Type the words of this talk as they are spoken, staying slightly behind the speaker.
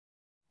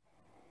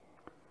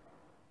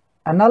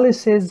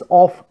Analysis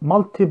of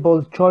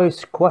multiple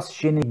choice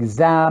question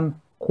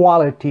exam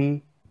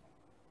quality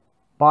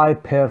by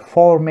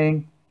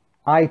performing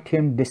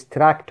item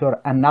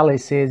distractor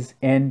analysis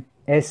in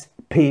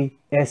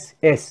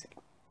SPSS.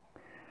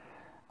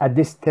 A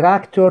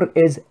distractor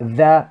is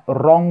the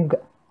wrong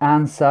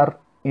answer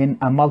in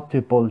a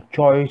multiple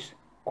choice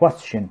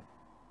question.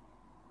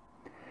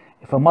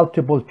 If a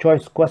multiple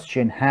choice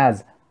question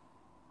has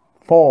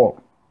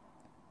 4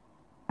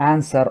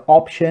 answer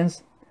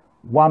options,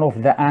 one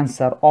of the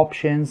answer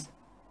option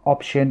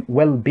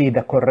will be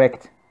the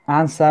correct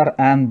answer,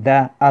 and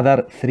the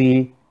other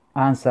 3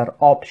 answer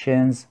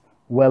options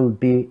will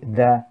be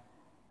the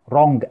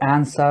wrong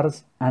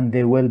answers, and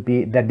they will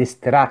be the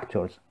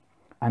distractors.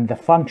 And the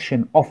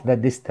function of the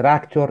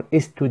distractor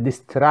is to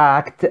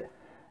distract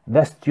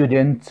the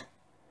student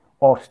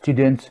or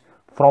students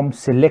from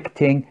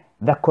selecting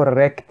the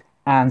correct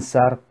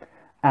answer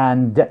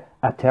and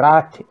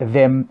attract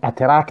them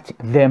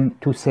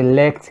to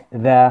select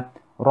the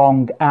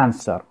wrong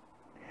answer.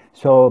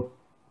 So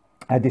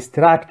a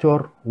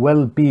distractor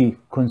will be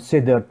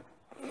considered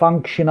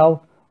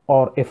functional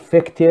or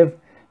effective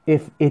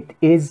if it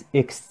is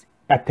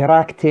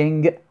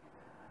attracting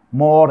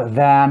more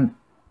than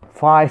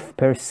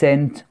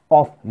 5%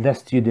 of the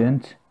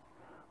student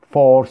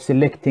for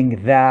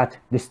selecting that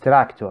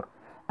distractor.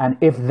 And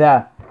if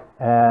the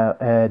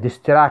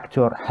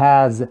distractor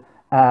has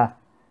a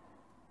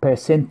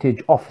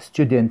percentage of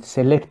students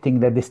selecting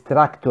the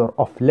distractor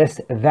of less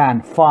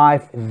than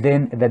 5,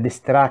 then the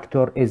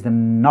distractor is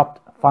not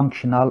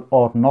functional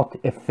or not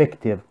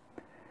effective.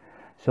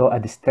 So a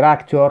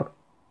distractor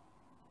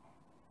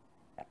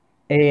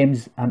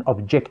aims and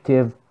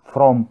objective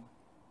from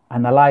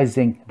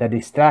analyzing the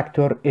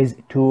distractor is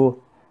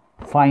to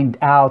find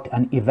out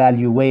and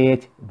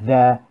evaluate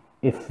the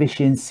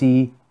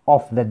efficiency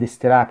of the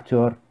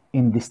distractor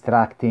in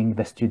distracting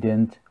the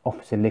student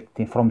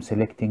from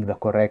selecting the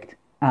correct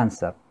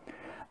answer.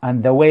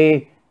 And the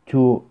way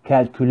to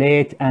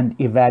calculate and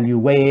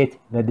evaluate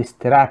the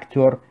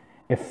distractor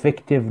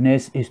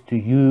effectiveness is to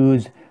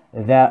use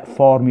the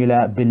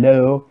formula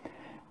below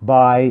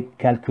by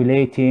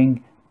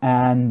calculating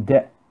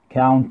and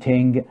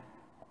counting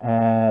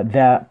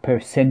the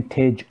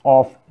percentage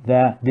of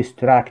the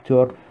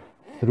distractor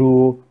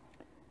through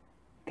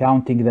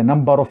counting the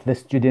number of the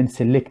students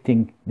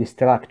selecting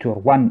distractor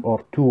 1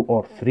 or 2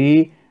 or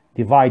 3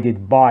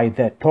 divided by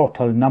the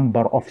total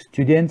number of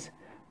students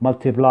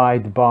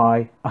multiplied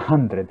by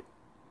 100.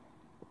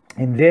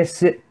 In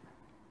this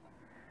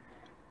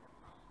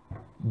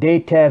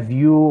data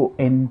view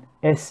in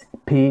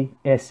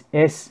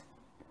SPSS,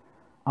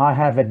 I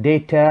have a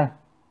data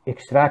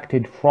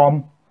extracted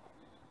from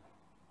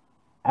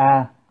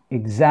a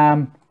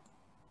exam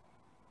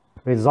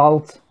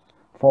results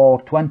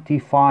for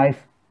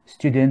 25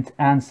 students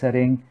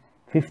answering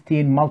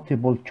 15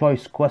 multiple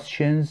choice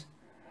questions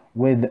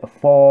with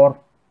 4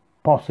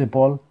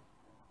 possible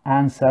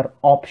answer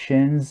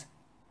options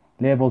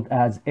labeled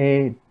as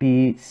A,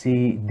 B,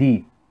 C,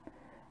 D.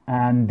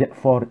 And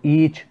for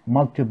each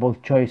multiple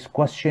choice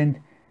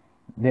question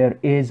there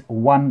is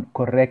 1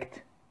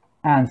 correct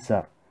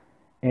answer.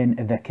 In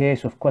the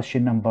case of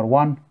question number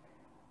 1,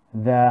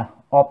 the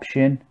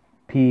option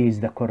P is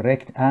the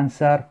correct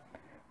answer.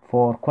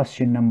 For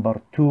question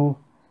number 2,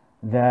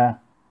 the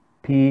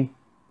P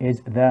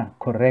is the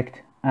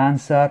correct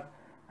answer.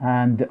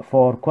 And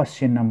for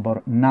question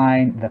number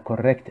 9, the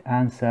correct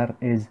answer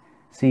is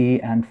C.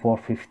 And for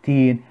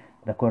 15,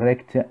 the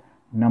correct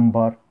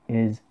number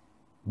is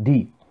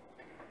D.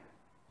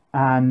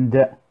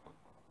 And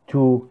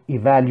to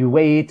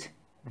evaluate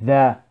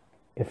the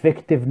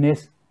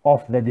effectiveness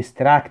of the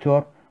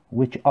distractor,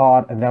 which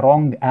are the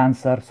wrong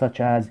answer, such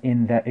as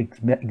in the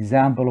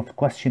example of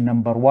question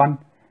number 1,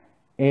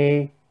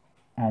 A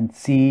and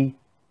C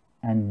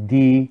and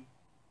D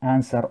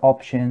answer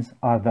options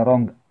are the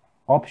wrong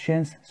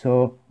options,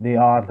 so they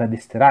are the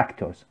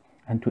distractors.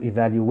 And to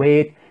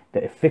evaluate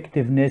the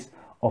effectiveness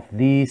of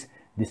these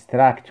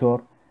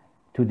distractor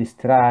to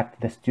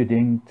distract the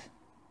student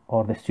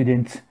or the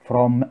students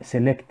from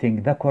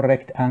selecting the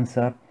correct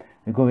answer,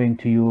 we're going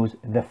to use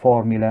the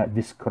formula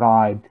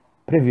described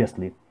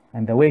previously.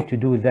 And the way to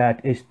do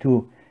that is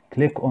to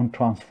click on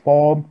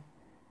transform,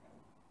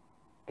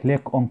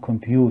 click on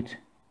compute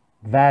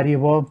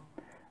variable,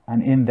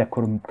 and in the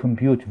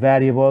compute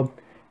variable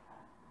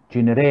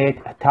generate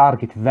a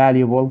target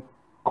variable,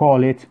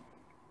 call it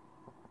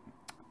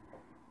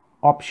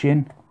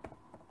option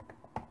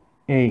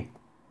A,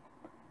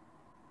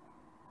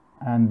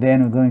 and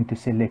then we're going to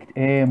select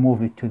A,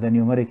 move it to the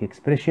numeric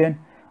expression.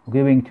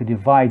 We're going to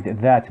divide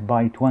that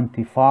by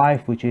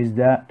 25, which is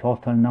the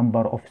total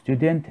number of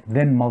students,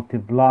 then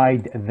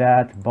multiplied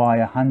that by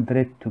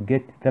 100 to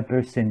get the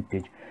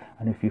percentage.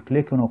 And if you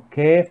click on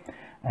OK,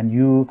 a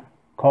new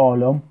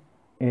column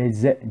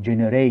is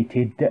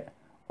generated,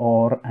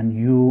 or a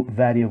new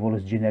variable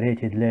is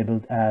generated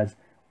labeled as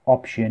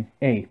option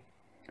A.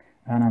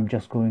 And I'm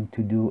just going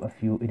to do a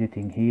few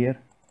editing here,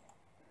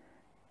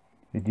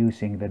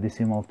 reducing the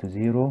decimal to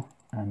 0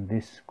 and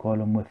this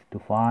column width to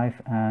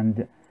 5,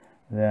 and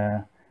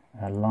the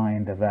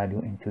align the value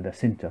into the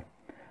center.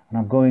 And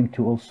I'm going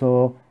to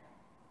also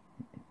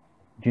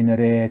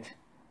generate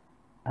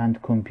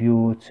and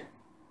compute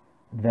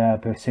the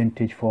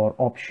percentage for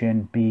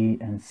option B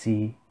and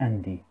C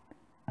and D,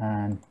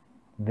 and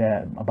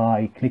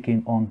by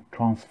clicking on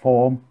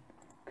transform,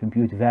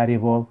 compute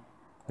variable,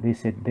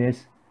 reset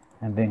this,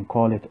 and then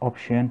call it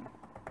option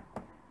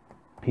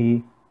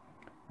P,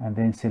 and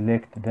then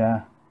select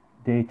the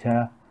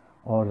data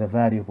or the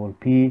variable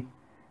P.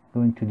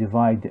 Going to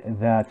divide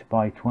that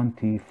by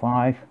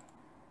 25,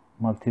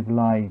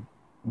 multiply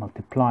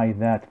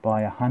that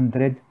by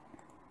 100,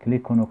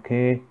 click on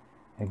OK.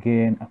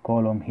 Again, a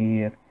column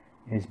here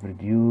is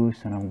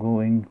produced, and I'm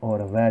going,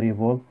 or a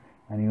variable,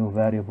 a new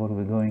variable.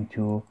 We're going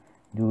to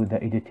do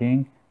the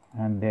editing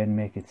and then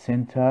make it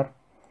center,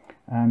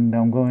 and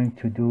I'm going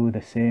to do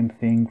the same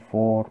thing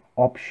for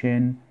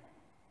option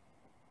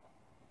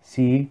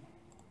C.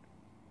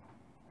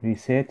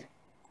 Reset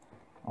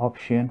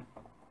option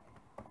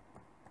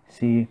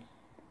C,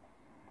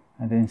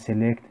 and then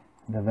select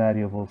the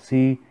variable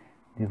C,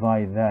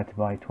 divide that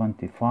by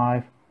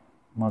 25,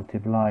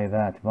 multiply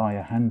that by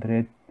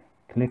 100,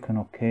 click on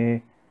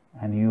OK,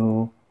 a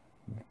new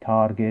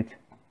target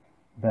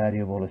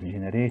variable is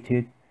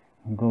generated.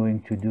 I'm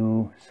going to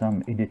do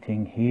some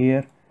editing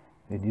here,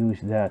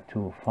 reduce that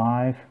to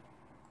 5,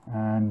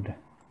 and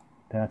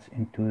that's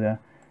into the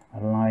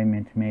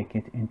alignment, make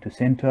it into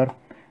center.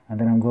 And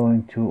then I'm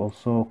going to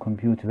also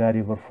compute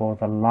variable for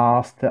the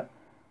last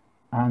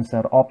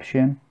answer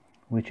option,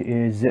 which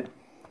is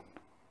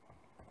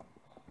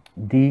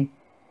D,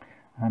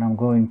 and I'm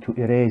going to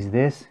erase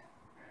this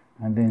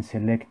and then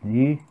select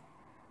D,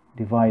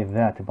 divide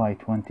that by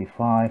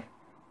 25,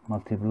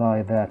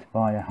 multiply that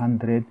by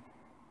 100,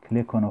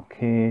 click on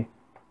OK,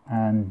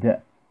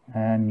 and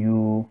a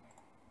new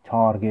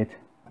target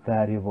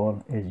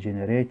variable is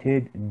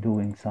generated.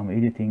 Doing some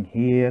editing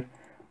here,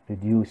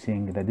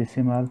 reducing the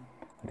decimal,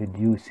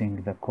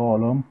 reducing the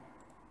column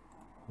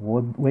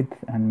width,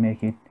 and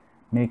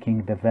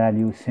making the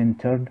value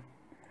centered.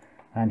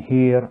 And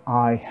here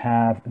I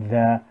have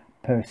the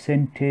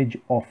percentage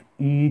of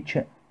each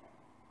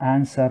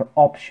answer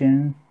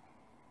option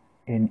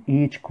in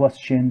each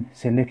question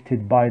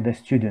selected by the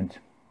student.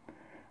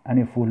 And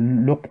if we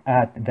look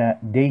at the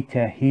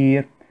data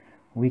here,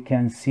 we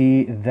can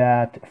see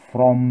that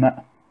from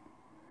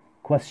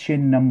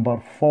question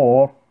number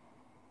 4,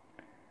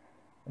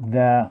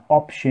 the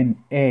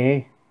option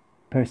A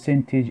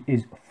percentage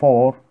is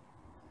 4,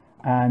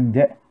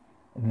 and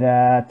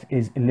that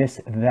is less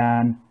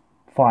than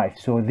 5.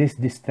 So this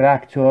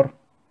distractor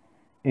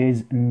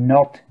is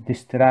not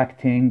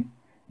distracting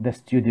the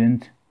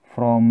student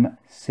from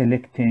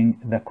selecting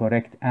the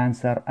correct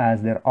answer,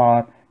 as there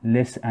are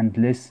less and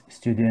less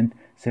students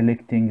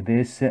selecting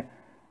this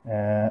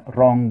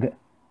wrong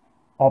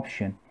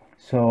option.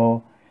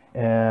 So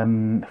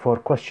for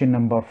question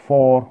number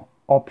 4,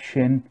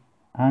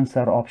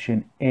 answer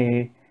option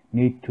A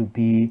need to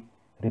be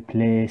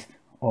replaced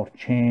or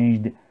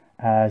changed,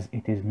 as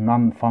it is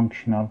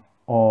non-functional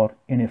or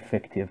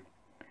ineffective.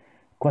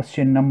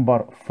 Question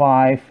number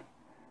 5,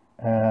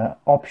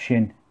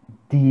 option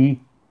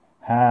D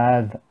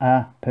have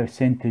a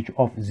percentage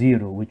of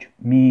 0, which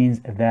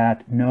means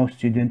that no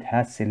student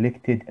has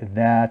selected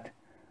that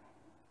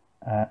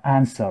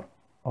answer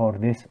or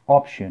this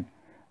option.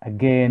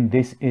 Again,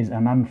 this is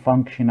a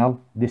non-functional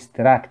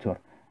distractor,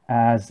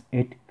 as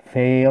it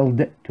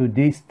failed to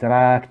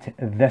distract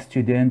the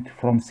student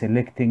from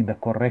selecting the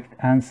correct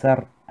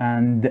answer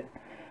and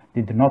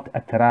did not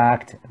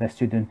attract the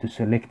student to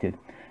select it.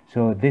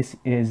 So this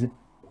is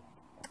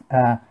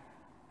an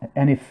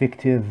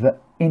ineffective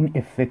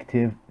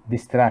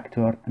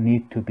distractor,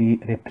 need to be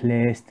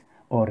replaced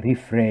or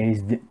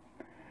rephrased.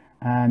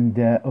 And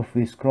if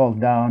we scroll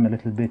down a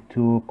little bit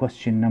to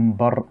question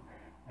number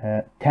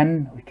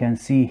 10, we can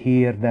see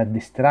here that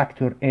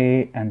distractor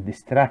A and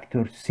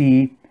distractor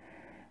C,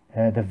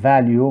 the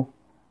value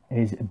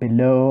is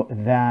below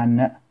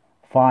than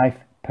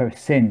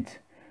 5%,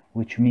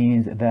 which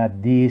means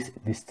that this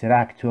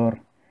distractor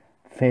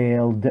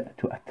failed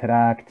to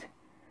attract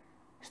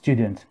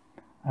students,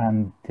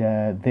 and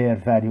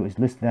their value is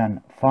less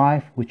than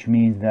 5, which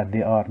means that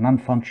they are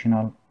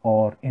non-functional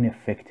or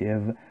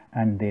ineffective,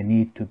 and they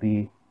need to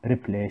be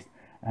replaced.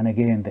 And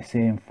again, the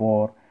same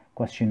for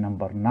question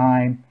number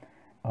 9,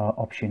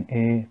 option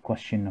A,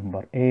 question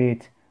number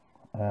 8,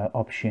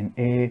 option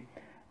A,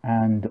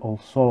 and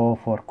also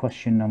for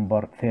question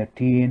number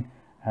 13,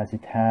 as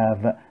it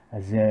have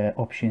as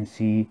option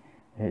C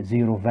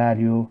 0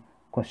 value.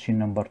 Question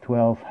number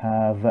 12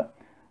 have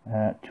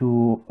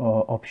two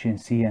option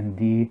C and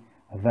D,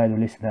 a value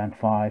less than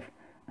 5,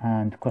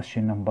 and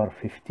question number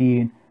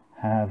 15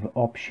 have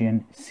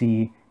option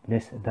C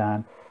less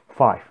than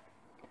 5.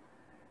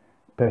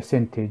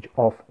 Percentage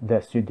of the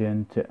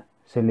student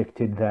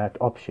selected that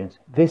options.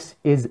 This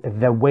is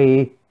the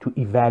way to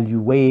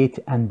evaluate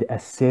and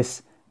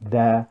assess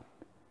the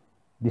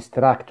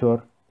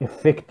distractor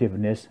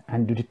effectiveness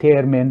and to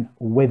determine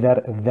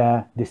whether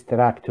the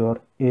distractor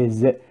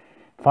is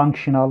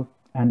functional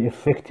and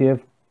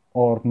effective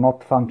or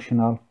not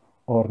functional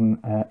or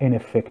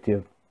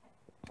ineffective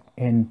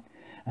and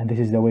this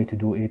is the way to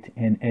do it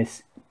in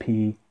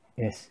SPSS.